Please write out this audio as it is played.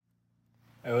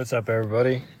Hey, what's up,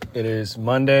 everybody? It is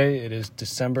Monday. It is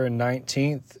December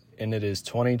 19th, and it is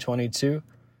 2022.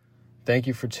 Thank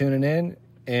you for tuning in,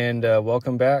 and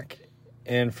welcome back.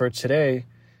 And for today,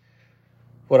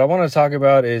 what I want to talk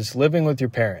about is living with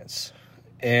your parents.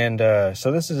 And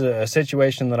so this is a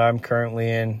situation that I'm currently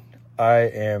in. I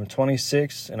am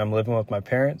 26, and I'm living with my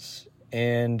parents.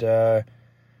 And I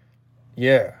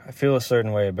feel a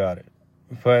certain way about it.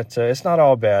 But it's not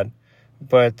all bad.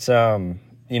 But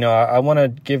I want to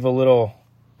give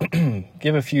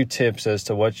give a few tips as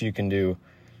to what you can do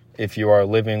if you are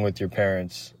living with your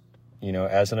parents,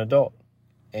 as an adult.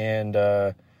 And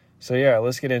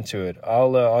let's get into it.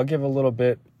 I'll give a little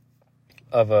bit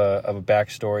of a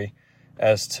backstory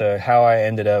as to how I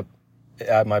ended up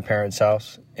at my parents'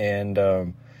 house, and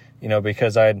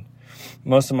because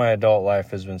most of my adult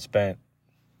life has been spent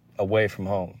away from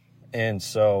home. And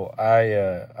so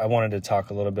I wanted to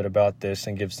talk a little bit about this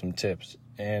and give some tips.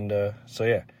 And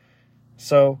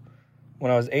so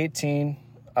when I was 18,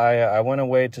 I went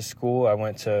away to school. I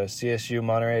went to CSU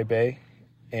Monterey Bay,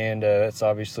 and that's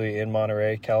obviously in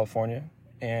Monterey, California.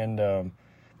 And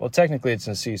technically it's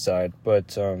in Seaside,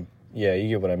 but you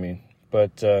get what I mean.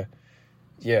 But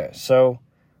so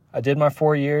I did my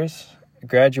 4 years,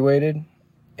 graduated,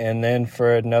 and then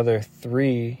for another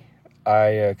 3.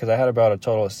 Because I had about a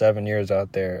total of 7 years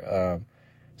out there.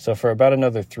 So for about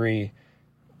another 3,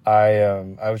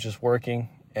 I was just working,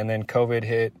 and then COVID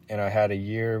hit, and I had a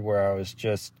year where I was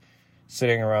just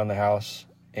sitting around the house.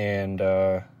 And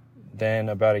then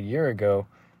about a year ago,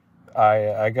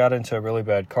 I got into a really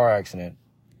bad car accident,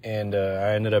 and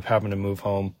I ended up having to move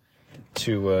home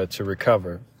to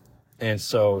recover. And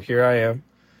so here I am.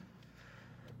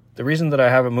 The reason that I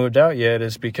haven't moved out yet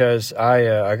is because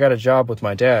I got a job with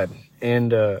my dad,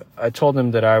 and I told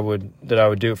him that I would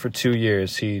do it for 2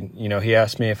 years. He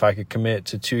asked me if I could commit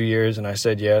to 2 years, and I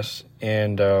said yes.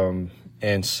 And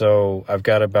so I've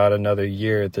got about another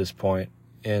year at this point,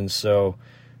 and so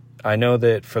I know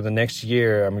that for the next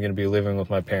year I'm going to be living with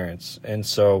my parents. And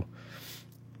so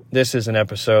this is an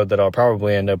episode that I'll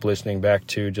probably end up listening back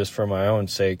to just for my own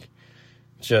sake.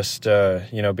 Just,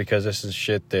 because this is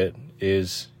shit that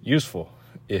is useful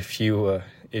if you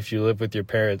live with your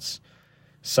parents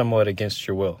somewhat against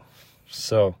your will.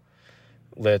 So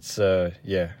let's,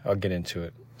 I'll get into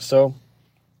it. So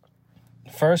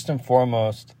first and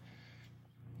foremost,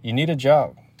 you need a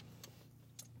job.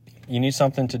 You need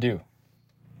something to do.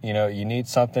 You need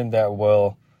something that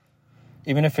will,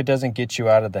 even if it doesn't get you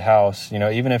out of the house,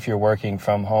 even if you're working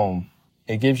from home,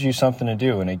 it gives you something to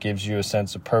do, and it gives you a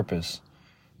sense of purpose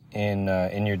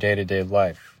in your day-to-day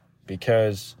life.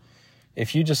 Because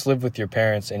if you just live with your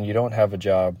parents and you don't have a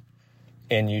job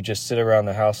and you just sit around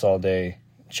the house all day,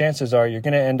 chances are you're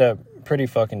going to end up pretty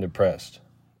fucking depressed,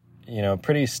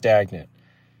 pretty stagnant.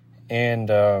 And,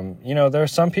 there are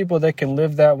some people that can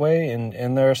live that way,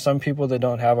 and there are some people that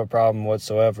don't have a problem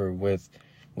whatsoever with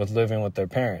living with their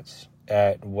parents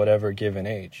at whatever given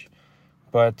age.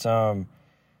 But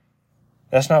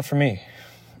that's not for me.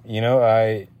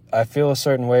 I feel a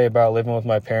certain way about living with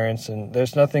my parents, and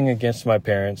there's nothing against my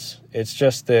parents. It's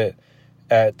just that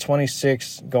at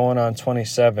 26 going on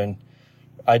 27,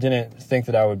 I didn't think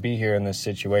that I would be here in this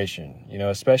situation,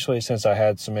 especially since I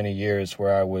had so many years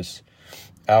where I was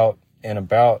out and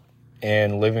about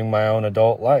and living my own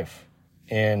adult life.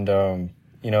 And,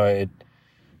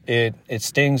 it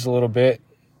stings a little bit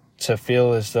to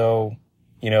feel as though,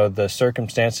 the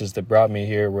circumstances that brought me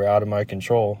here were out of my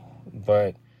control.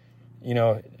 But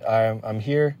I'm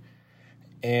here,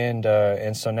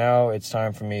 and so now it's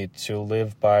time for me to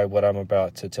live by what I'm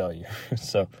about to tell you.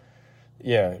 So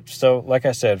like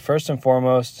I said, first and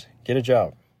foremost, get a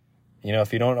job.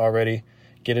 If you don't already,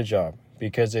 get a job,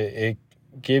 because it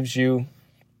gives you,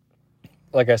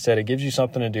 like I said, it gives you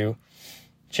something to do.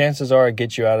 Chances are it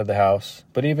gets you out of the house,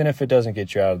 but even if it doesn't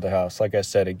get you out of the house, like I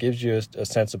said, it gives you a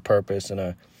sense of purpose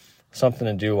and something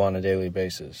to do on a daily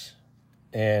basis.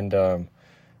 And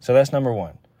so that's number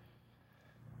 1.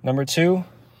 Number 2,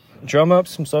 drum up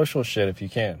some social shit if you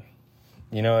can.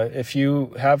 If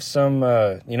you have some,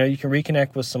 you can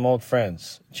reconnect with some old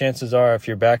friends. Chances are, if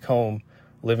you're back home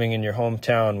living in your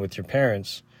hometown with your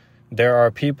parents, there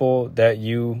are people that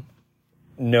you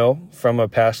know from a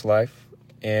past life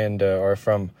and or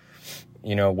from,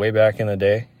 way back in the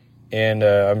day. And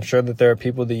I'm sure that there are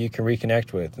people that you can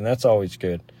reconnect with, and that's always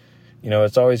good.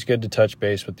 It's always good to touch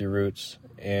base with your roots.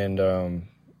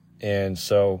 And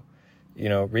so,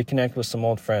 reconnect with some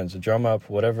old friends, drum up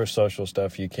whatever social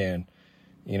stuff you can.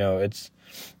 It's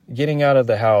getting out of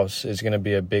the house is going to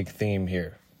be a big theme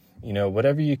here.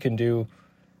 Whatever you can do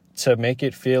to make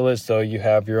it feel as though you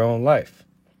have your own life.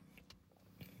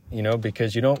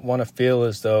 because you don't want to feel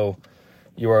as though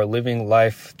you are living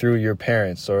life through your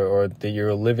parents or that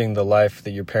you're living the life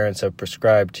that your parents have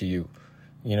prescribed to you.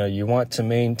 You want to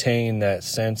maintain that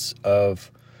sense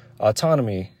of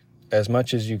autonomy as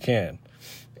much as you can.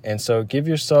 And so give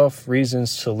yourself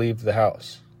reasons to leave the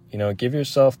house. Give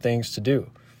yourself things to do,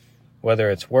 whether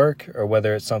it's work or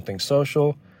whether it's something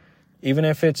social, even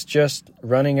if it's just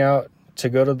running out to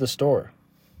go to the store.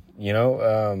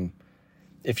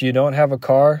 If you don't have a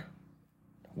car,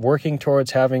 working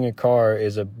towards having a car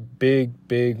is a big,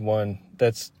 big one.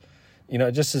 That's,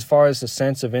 just as far as the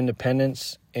sense of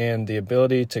independence and the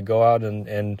ability to go out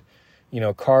and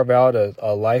carve out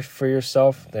a life for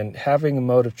yourself, then having a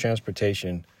mode of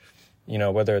transportation,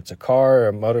 whether it's a car or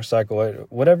a motorcycle,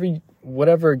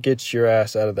 whatever gets your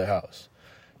ass out of the house,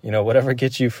 whatever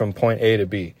gets you from point A to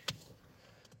B,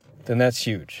 then that's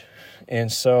huge.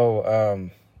 And so,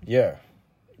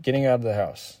 getting out of the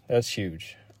house, that's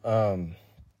huge. On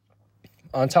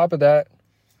top of that,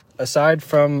 aside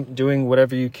from doing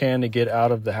whatever you can to get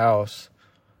out of the house,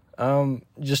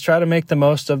 just try to make the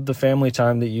most of the family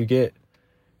time that you get,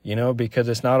 because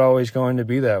it's not always going to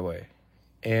be that way.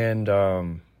 And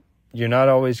you're not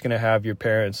always going to have your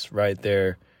parents right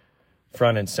there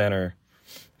front and center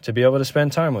to be able to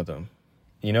spend time with them,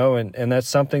 and that's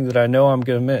something that I know I'm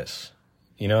going to miss,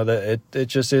 that it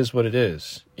just is what it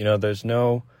is.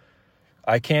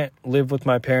 I can't live with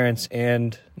my parents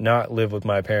and not live with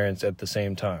my parents at the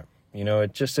same time.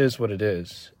 It just is what it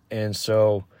is. And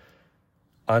so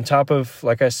on top of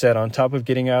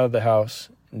getting out of the house,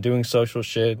 doing social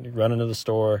shit, running to the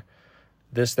store,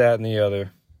 this, that, and the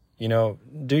other,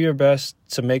 do your best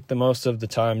to make the most of the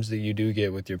times that you do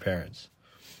get with your parents.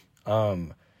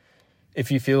 If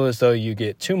you feel as though you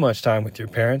get too much time with your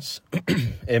parents,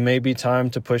 it may be time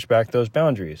to push back those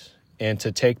boundaries and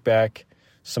to take back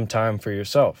some time for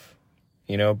yourself,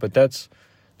 but that's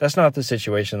not the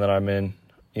situation that I'm in.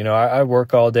 I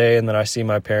work all day and then I see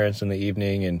my parents in the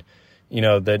evening, and,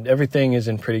 that everything is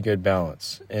in pretty good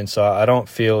balance. And so I don't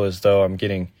feel as though I'm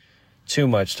getting too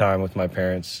much time with my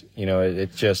parents.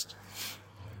 It just,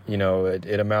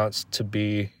 it amounts to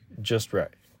be just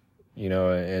right,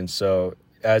 and so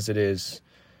as it is,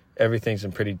 everything's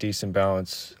in pretty decent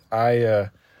balance.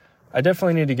 I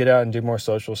definitely need to get out and do more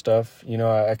social stuff.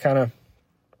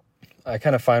 I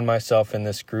kind of find myself in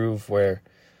this groove where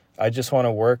I just want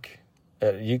to work.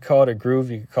 You call it a groove,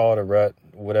 you could call it a rut,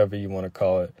 whatever you want to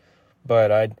call it.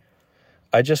 But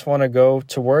I just want to go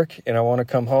to work, and I want to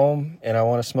come home, and I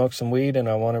want to smoke some weed, and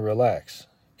I want to relax.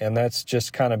 And that's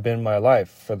just kind of been my life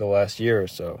for the last year or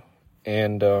so.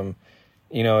 And,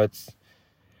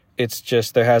 it's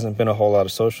just there hasn't been a whole lot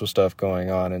of social stuff going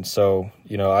on. And so,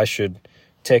 I should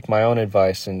take my own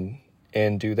advice and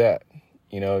do that.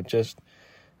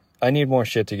 I need more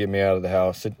shit to get me out of the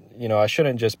house. I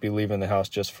shouldn't just be leaving the house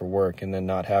just for work and then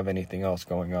not have anything else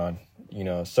going on,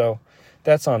 So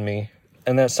that's on me,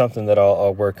 and that's something that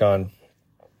I'll work on.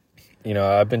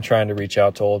 I've been trying to reach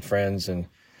out to old friends, and,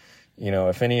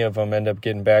 if any of them end up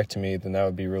getting back to me, then that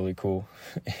would be really cool.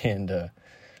 And,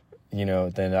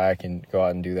 then I can go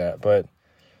out and do that. But,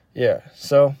 yeah,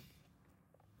 so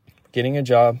getting a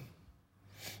job,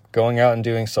 going out and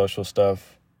doing social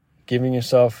stuff, giving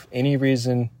yourself any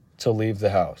reason to leave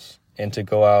the house and to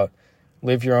go out,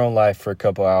 live your own life for a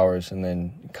couple hours, and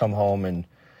then come home and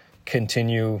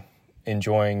continue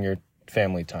enjoying your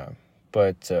family time.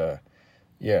 But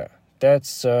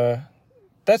that's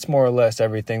more or less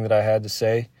everything that I had to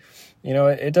say.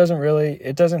 It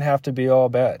doesn't have to be all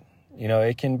bad.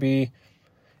 It can be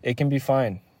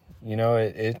fine.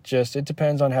 It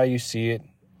depends on how you see it.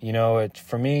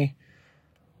 For me,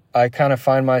 I kind of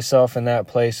find myself in that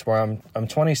place where I'm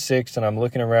 26 and I'm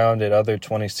looking around at other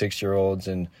 26-year-olds,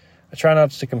 and I try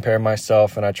not to compare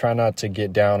myself, and I try not to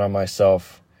get down on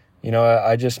myself.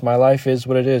 My life is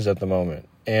what it is at the moment.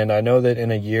 And I know that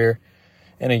in a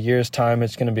year's time,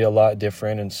 it's going to be a lot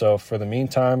different. And so for the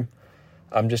meantime,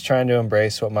 I'm just trying to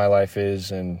embrace what my life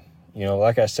is. And,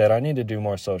 like I said, I need to do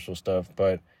more social stuff,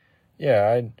 but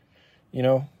yeah,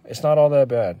 it's not all that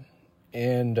bad.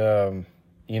 And,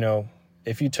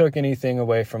 if you took anything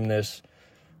away from this,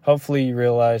 hopefully you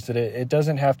realize that it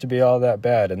doesn't have to be all that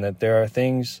bad, and that there are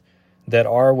things that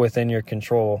are within your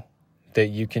control that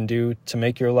you can do to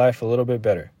make your life a little bit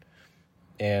better.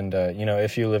 And,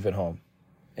 if you live at home.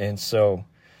 And so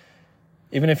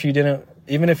even if you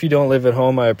don't live at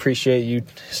home, I appreciate you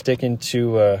sticking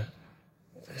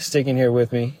here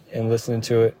with me and listening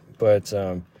to it. But,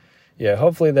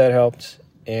 hopefully that helped.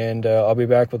 And I'll be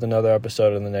back with another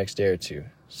episode in the next day or two.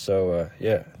 So,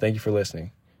 thank you for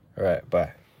listening. All right,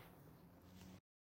 bye.